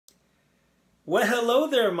Well, hello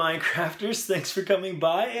there, Minecrafters. Thanks for coming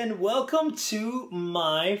by, and welcome to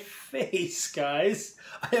my face, guys.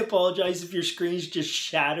 I apologize if your screen's just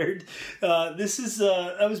shattered. I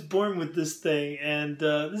was born with this thing, and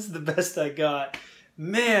this is the best I got.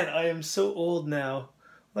 Man, I am so old now.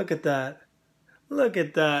 Look at that. Look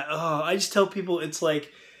at that. Oh, I just tell people it's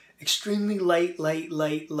like extremely light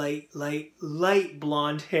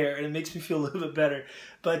blonde hair, and it makes me feel a little bit better.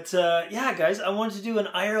 But yeah, guys, I wanted to do an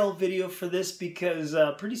IRL video for this because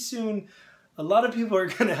pretty soon a lot of people are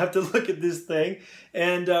going to have to look at this thing,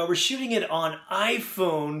 and we're shooting it on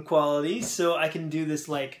iPhone quality, so I can do this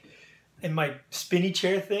like in my spinny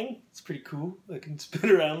chair thing. It's pretty cool. I can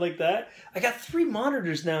spin around like that. I got 3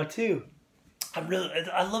 monitors now too. I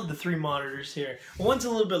love the 3 monitors here. One's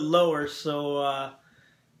a little bit lower, so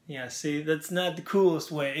yeah, see, that's not the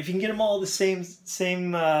coolest way. If you can get them all the same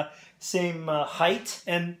height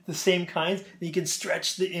and the same kinds, then you can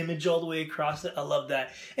stretch the image all the way across it. I love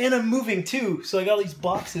that. And I'm moving too, so I got all these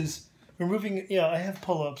boxes. We're moving. Yeah, I have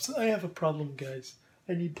pull-ups. I have a problem, guys.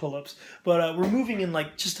 I need pull-ups. But we're moving in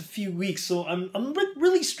like just a few weeks, so I'm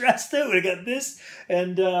really stressed out. I got this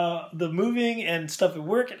and the moving and stuff at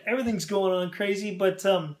work, and everything's going on crazy. But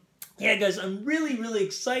yeah, guys, I'm really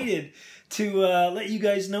excited to let you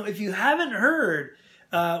guys know. If you haven't heard,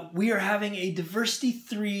 we are having a Diversity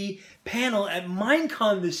 3 panel at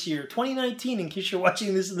Minecon this year, 2019, in case you're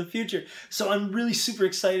watching this in the future. So I'm really super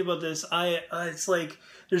excited about this. It's like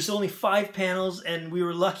there's only 5 panels, and we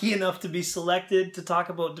were lucky enough to be selected to talk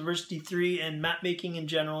about Diversity 3 and map making in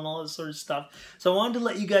general and all this sort of stuff. So I wanted to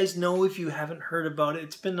let you guys know if you haven't heard about it.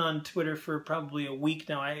 It's been on Twitter for probably a week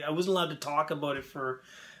now. I wasn't allowed to talk about it for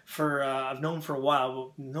I've known for a while,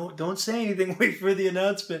 but no, don't say anything, wait for the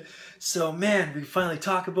announcement. So man, we finally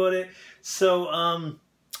talk about it. So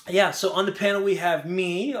yeah, so on the panel we have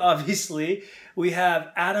me, obviously. We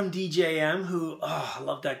have Adam DJM, who, oh, I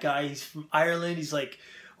love that guy. He's from Ireland. He's like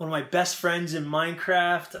one of my best friends in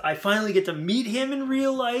Minecraft. I finally get to meet him in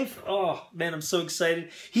real life. Oh man, I'm so excited.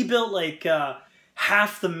 He built like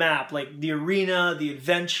half the map, like the arena, the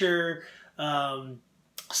adventure,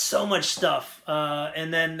 so much stuff.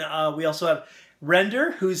 And then we also have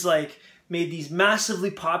Render, who's like made these massively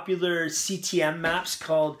popular CTM maps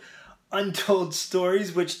called Untold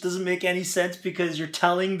Stories, which doesn't make any sense because you're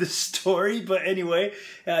telling the story. But anyway,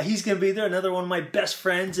 he's gonna be there. Another one of my best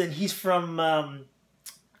friends, and he's from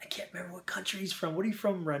I can't remember what country he's from. What are you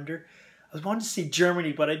from, Render? I was wanting to say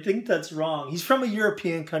Germany, but I think that's wrong. He's from a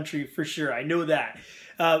European country for sure. I know that.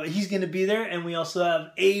 He's going to be there. And we also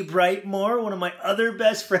have A. Brightmore, one of my other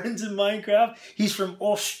best friends in Minecraft. He's from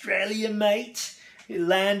Australia, mate.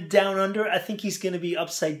 Land down under. I think he's going to be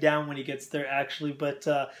upside down when he gets there, actually. But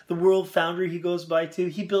the World Foundry he goes by to.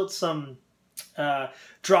 He built some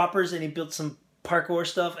droppers, and he built some parkour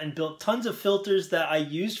stuff, and built tons of filters that I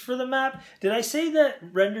used for the map. Did I say that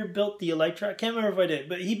Render built the Elytra? I can't remember if I did,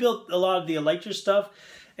 but he built a lot of the Elytra stuff.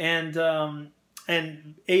 And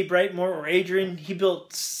A. Brightmore, or Adrian, he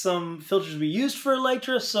built some filters we used for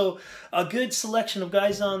Elytra. So a good selection of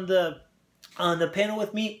guys on the panel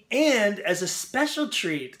with me. And as a special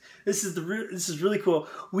treat, this is really cool.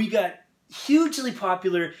 We got hugely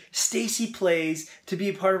popular Stacy Plays to be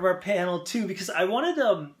a part of our panel too, because I wanted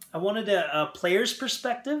a player's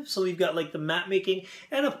perspective. So we've got like the map making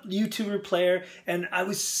and a YouTuber player, and I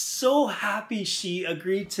was so happy she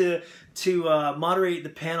agreed to moderate the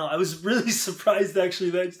panel. I was really surprised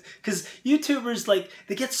actually, because YouTubers, like,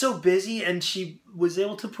 they get so busy, and she was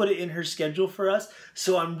able to put it in her schedule for us.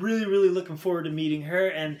 So I'm really looking forward to meeting her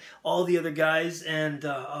and all the other guys. And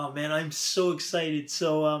oh man, I'm so excited.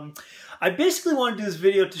 So I basically want to do this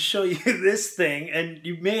video to show you this thing, and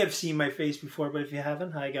you may have seen my face before, but if you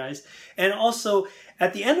haven't, hi guys. And also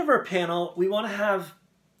at the end of our panel, we want to have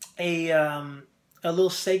a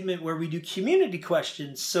little segment where we do community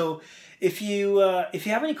questions. So if you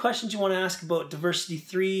have any questions you want to ask about Diversity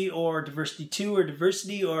 3 or Diversity 2 or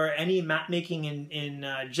Diversity or any map making in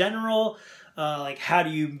general, like how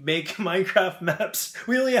do you make Minecraft maps?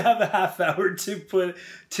 We only have a half hour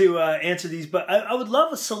to answer these, but I would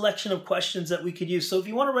love a selection of questions that we could use. So if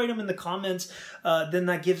you want to write them in the comments, then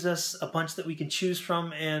that gives us a bunch that we can choose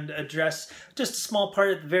from and address. Just a small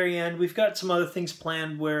part at the very end. We've got some other things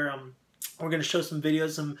planned where we're going to show some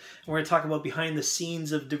videos, and we're going to talk about behind the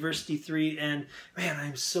scenes of Diversity 3, and man,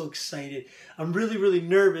 I'm so excited. I'm really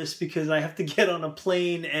nervous because I have to get on a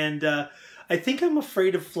plane, and I think I'm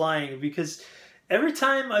afraid of flying, because every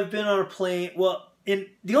time I've been on a plane, well,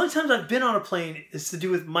 the only times I've been on a plane is to do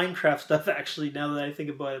with Minecraft stuff, actually, now that I think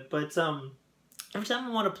about it. But every time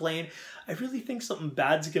I'm on a plane, I really think something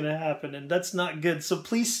bad's gonna happen, and that's not good. So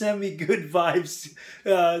please send me good vibes,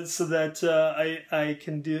 so that I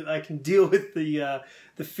can deal with the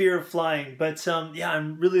fear of flying. But yeah,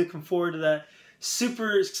 I'm really looking forward to that.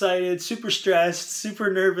 Super excited, super stressed,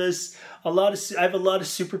 super nervous. I have a lot of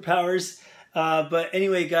superpowers. But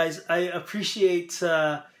anyway, guys, I appreciate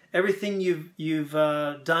everything you've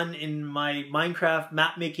done in my Minecraft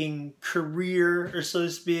map making career, or so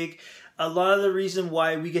to speak. A lot of the reason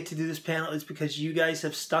why we get to do this panel is because you guys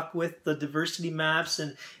have stuck with the diversity maps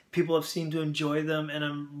and people have seemed to enjoy them, and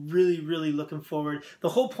I'm really, really looking forward. The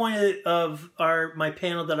whole point of my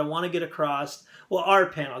panel that I want to get across, well, our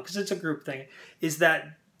panel, because it's a group thing, is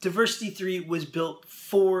that Diversity 3 was built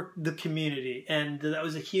for the community, and that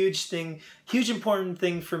was a huge thing, huge important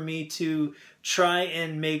thing for me to try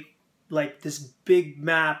and make like this big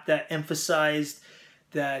map that emphasized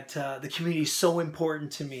that the community is so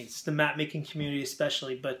important to me. It's the map making community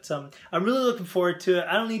especially, but I'm really looking forward to it.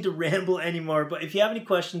 I don't need to ramble anymore, but if you have any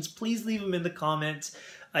questions, please leave them in the comments.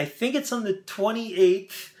 I think it's on the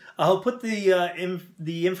 28th. I'll put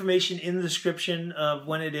the information in the description of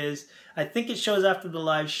when it is. I think it shows after the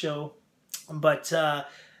live show. But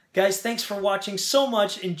guys, thanks for watching so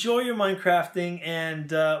much. Enjoy your Minecrafting,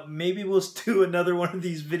 and maybe we'll do another one of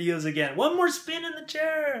these videos again. One more spin in the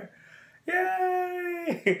chair.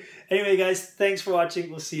 Yay! Anyway, guys, thanks for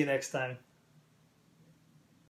watching. We'll see you next time.